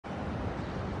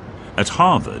At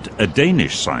Harvard, a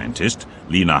Danish scientist,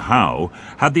 Lina,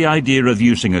 had the idea of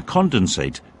using a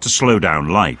condensate to slow down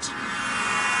light.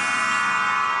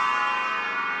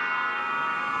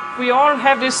 We all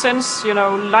have this sense,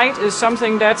 light is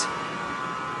something that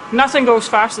nothing goes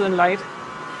faster than light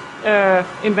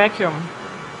in vacuum.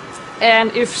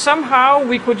 And if somehow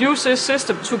we could use this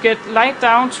system to get light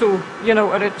down to,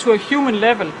 to a human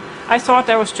level, I thought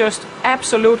that was just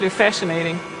absolutely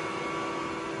fascinating.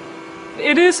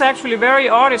 It is actually very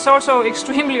odd. It's also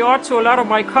extremely odd to a lot of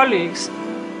my colleagues.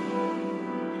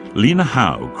 Lina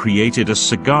created a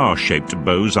cigar-shaped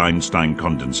Bose-Einstein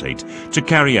condensate to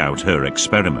carry out her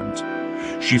experiment.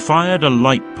 She fired a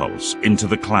light pulse into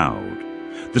the cloud.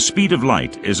 The speed of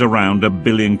light is around 1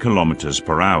 billion kilometers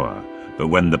per hour, but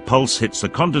when the pulse hits the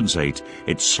condensate,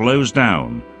 it slows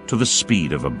down to the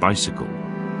speed of a bicycle.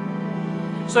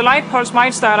 So the light pulse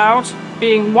might start out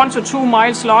being 1 to 2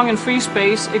 miles long in free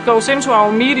space. It goes into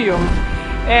our medium,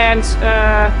 and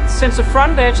since the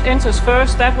front edge enters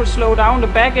first, that will slow down. The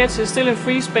back edge is still in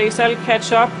free space. That'll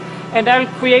catch up, and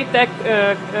that'll create that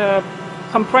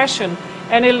compression,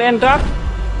 and it'll end up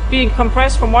being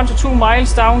compressed from 1 to 2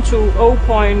 miles down to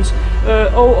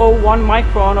 0.001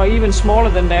 micron, or even smaller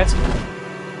than that.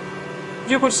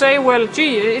 You could say, well,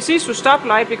 gee, it's easy to stop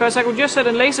light because I could just set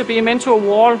a laser beam into a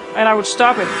wall and I would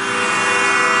stop it.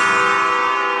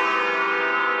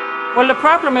 Well, the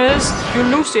problem is you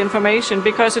lose the information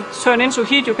because it turns into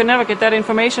heat. You can never get that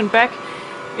information back.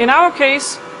 In our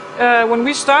case, when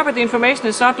we stop it, the information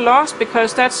is not lost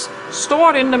because that's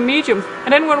stored in the medium.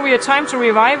 And then when we have time to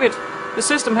revive it, the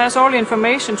system has all the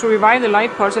information to revive the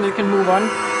light pulse and it can move on.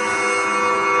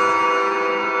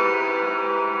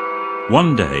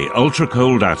 One day,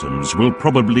 ultra-cold atoms will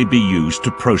probably be used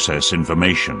to process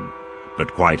information,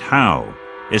 but quite how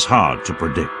is hard to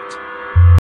predict.